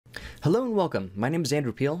Hello and welcome. My name is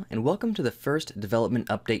Andrew Peel and welcome to the first development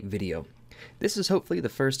update video. This is hopefully the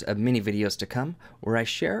first of many videos to come where I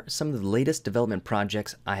share some of the latest development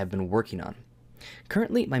projects I have been working on.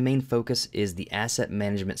 Currently, my main focus is the asset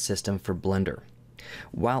management system for Blender.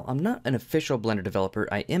 While I'm not an official Blender developer,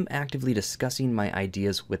 I am actively discussing my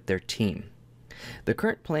ideas with their team. The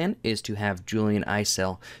current plan is to have Julian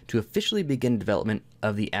Eisel to officially begin development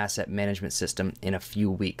of the asset management system in a few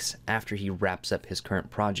weeks after he wraps up his current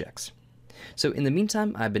projects. So in the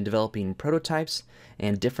meantime, I've been developing prototypes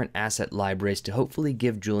and different asset libraries to hopefully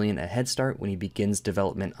give Julian a head start when he begins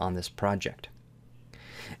development on this project.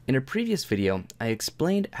 In a previous video, I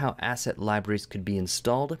explained how asset libraries could be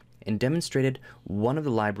installed and demonstrated one of the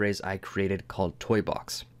libraries I created called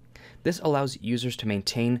Toybox. This allows users to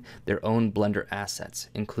maintain their own Blender assets,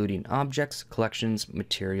 including objects, collections,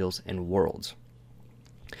 materials, and worlds.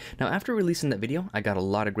 Now, after releasing that video, I got a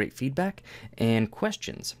lot of great feedback and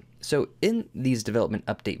questions. So in these development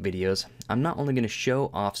update videos, I'm not only going to show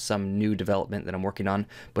off some new development that I'm working on,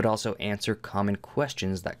 but also answer common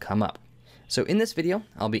questions that come up. So in this video,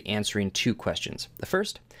 I'll be answering two questions. The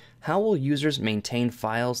first, how will users maintain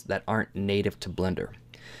files that aren't native to Blender?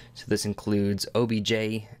 So this includes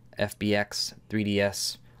OBJ, FBX,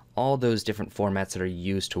 3DS, all those different formats that are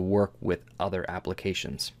used to work with other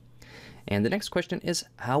applications. And the next question is,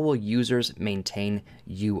 how will users maintain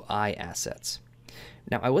UI assets?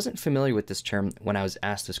 Now, I wasn't familiar with this term when I was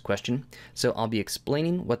asked this question, so I'll be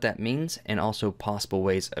explaining what that means and also possible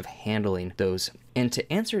ways of handling those. And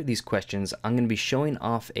to answer these questions, I'm going to be showing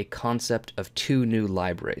off a concept of two new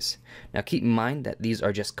libraries. Now, keep in mind that these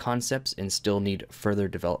are just concepts and still need further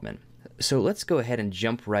development. So let's go ahead and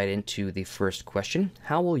jump right into the first question.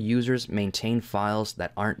 How will users maintain files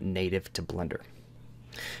that aren't native to Blender?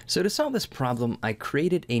 So to solve this problem, I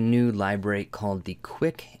created a new library called the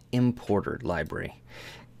Quick Importer library.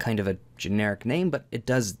 Kind of a generic name, but it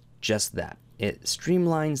does just that. It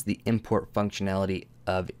streamlines the import functionality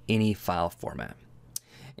of any file format.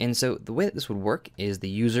 And so the way that this would work is the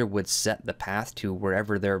user would set the path to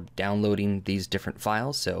wherever they're downloading these different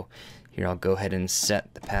files. So here I'll go ahead and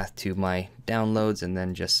set the path to my downloads and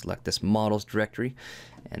then just select this models directory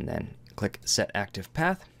and then click set active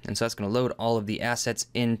path. And so that's going to load all of the assets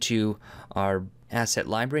into our asset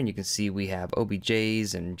library. And you can see we have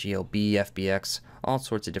OBJs and GLB, FBX, all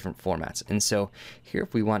sorts of different formats. And so here,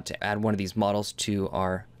 if we want to add one of these models to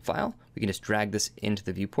our file, we can just drag this into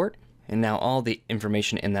the viewport. And now all the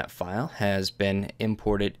information in that file has been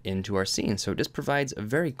imported into our scene. So it just provides a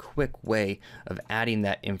very quick way of adding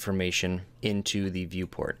that information into the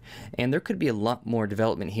viewport. And there could be a lot more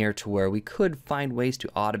development here to where we could find ways to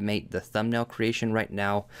automate the thumbnail creation. Right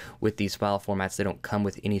now with these file formats, they don't come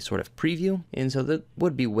with any sort of preview. And so there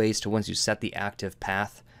would be ways to, once you set the active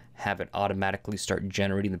path, have it automatically start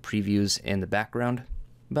generating the previews in the background.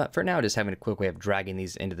 But for now, just having a quick way of dragging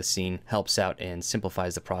these into the scene helps out and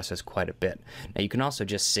simplifies the process quite a bit. Now you can also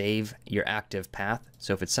just save your active path.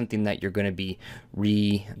 So if it's something that you're going to be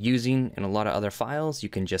reusing in a lot of other files, you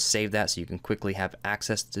can just save that so you can quickly have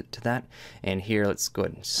access to that. And here, let's go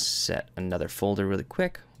ahead and set another folder really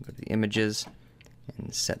quick. Go to the images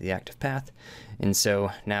and set the active path. And so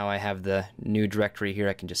now I have the new directory here.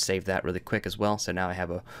 I can just save that really quick as well. So now I have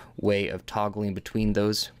a way of toggling between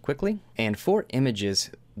those quickly. And for images,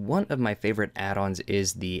 one of my favorite add-ons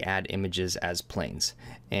is the add images as planes.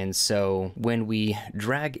 And so when we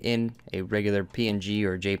drag in a regular PNG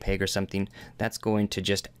or JPEG or something, that's going to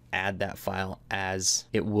just add that file as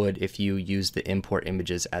it would if you use the import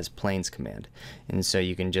images as planes command. And so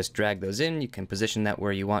you can just drag those in, you can position that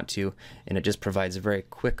where you want to, and it just provides a very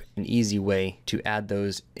quick and easy way to add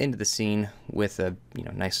those into the scene with a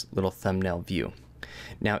nice little thumbnail view.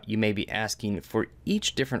 Now, you may be asking, for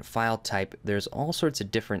each different file type, there's all sorts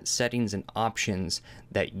of different settings and options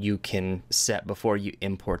that you can set before you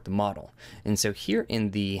import the model. And so here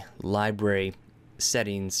in the library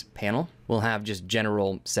settings panel, we'll have just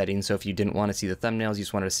general settings. So if you didn't want to see the thumbnails, you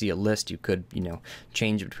just wanted to see a list, you could,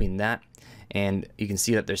 change between that. And you can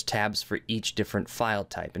see that there's tabs for each different file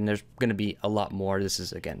type, and there's going to be a lot more. This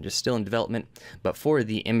is, again, just still in development. But for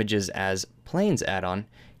the images as planes add-on,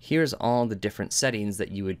 here's all the different settings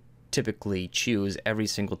that you would typically choose every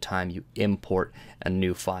single time you import a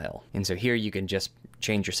new file. And so here you can just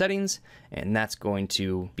change your settings, and that's going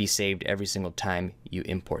to be saved every single time you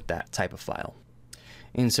import that type of file.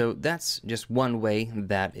 And so that's just one way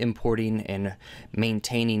that importing and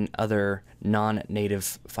maintaining other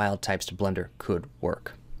non-native file types to Blender could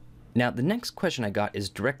work. Now, the next question I got is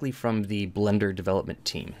directly from the Blender development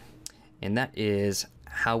team, and that is,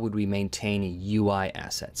 how would we maintain UI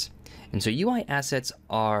assets? And so UI assets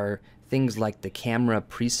are things like the camera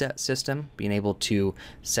preset system, being able to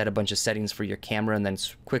set a bunch of settings for your camera and then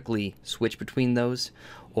quickly switch between those,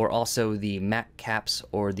 or also the matte caps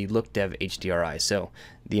or the lookdev HDRI. So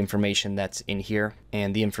the information that's in here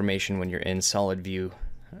and the information when you're in solid view,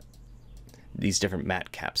 these different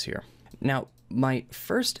matte caps here. Now, my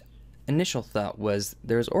first initial thought was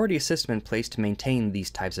there's already a system in place to maintain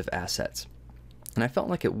these types of assets, and I felt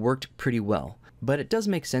like it worked pretty well. But it does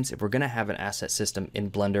make sense if we're going to have an asset system in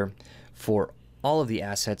Blender for all of the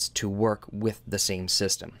assets to work with the same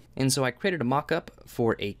system. And so I created a mock-up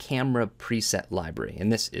for a camera preset library,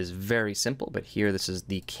 and this is very simple, but here this is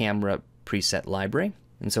the camera preset library.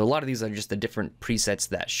 And so a lot of these are just the different presets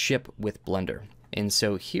that ship with Blender. And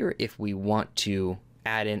so here, if we want to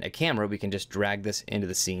add in a camera, we can just drag this into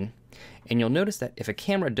the scene. And you'll notice that if a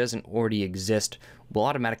camera doesn't already exist, we'll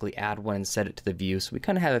automatically add one and set it to the view. So we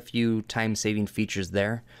kind of have a few time-saving features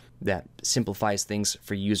there that simplifies things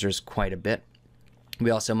for users quite a bit. We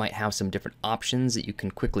also might have some different options that you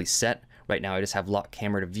can quickly set. Right now I just have lock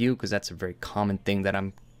camera to view because that's a very common thing that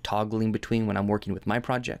I'm toggling between when I'm working with my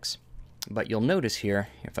projects. But you'll notice here,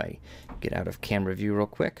 if I get out of camera view real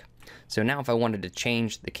quick, so now if I wanted to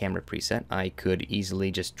change the camera preset, I could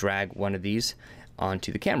easily just drag one of these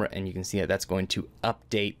onto the camera, and you can see that that's going to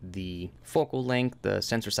update the focal length, the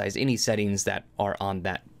sensor size, any settings that are on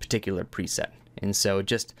that particular preset. And so it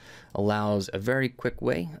just allows a very quick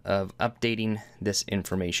way of updating this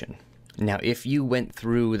information. Now, if you went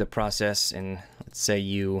through the process and let's say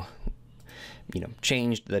you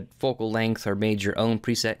changed the focal length or made your own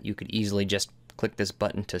preset, you could easily just click this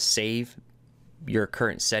button to save your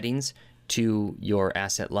current settings to your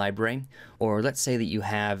asset library. Or let's say that you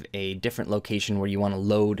have a different location where you want to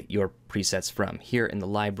load your presets from. Here in the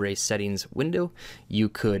library settings window, you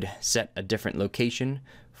could set a different location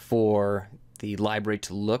for the library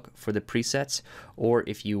to look for the presets, or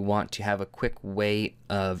if you want to have a quick way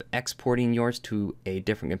of exporting yours to a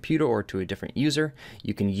different computer or to a different user,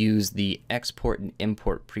 you can use the export and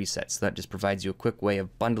import presets. So that just provides you a quick way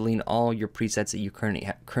of bundling all your presets that you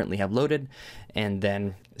currently have loaded and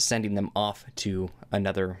then sending them off to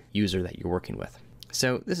another user that you're working with.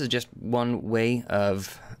 So this is just one way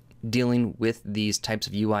of dealing with these types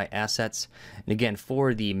of UI assets. And again,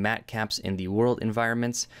 for the matte caps in the world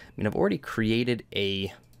environments, I've already created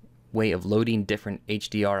a way of loading different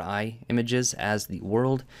HDRI images as the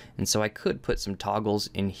world, and so I could put some toggles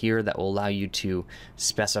in here that will allow you to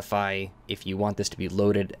specify if you want this to be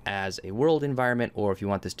loaded as a world environment or if you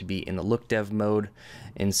want this to be in the look dev mode.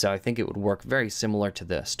 And so I think it would work very similar to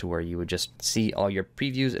this, to where you would just see all your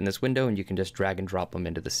previews in this window and you can just drag and drop them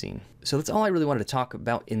into the scene. So that's all I really wanted to talk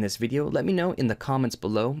about in this video. Let me know in the comments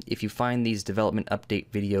below if you find these development update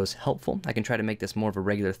videos helpful. I can try to make this more of a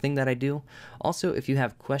regular thing that I do. Also, if you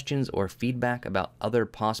have questions or feedback about other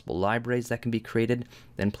possible libraries that can be created,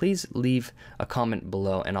 then please leave a comment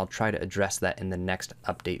below and I'll try to address that in the next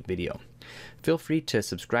update video. Feel free to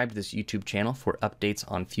subscribe to this YouTube channel for updates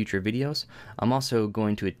on future videos. I'm also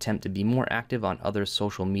going to attempt to be more active on other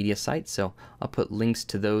social media sites, so I'll put links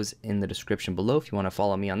to those in the description below if you want to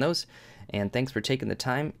follow me on those. And thanks for taking the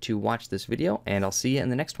time to watch this video, and I'll see you in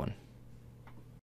the next one.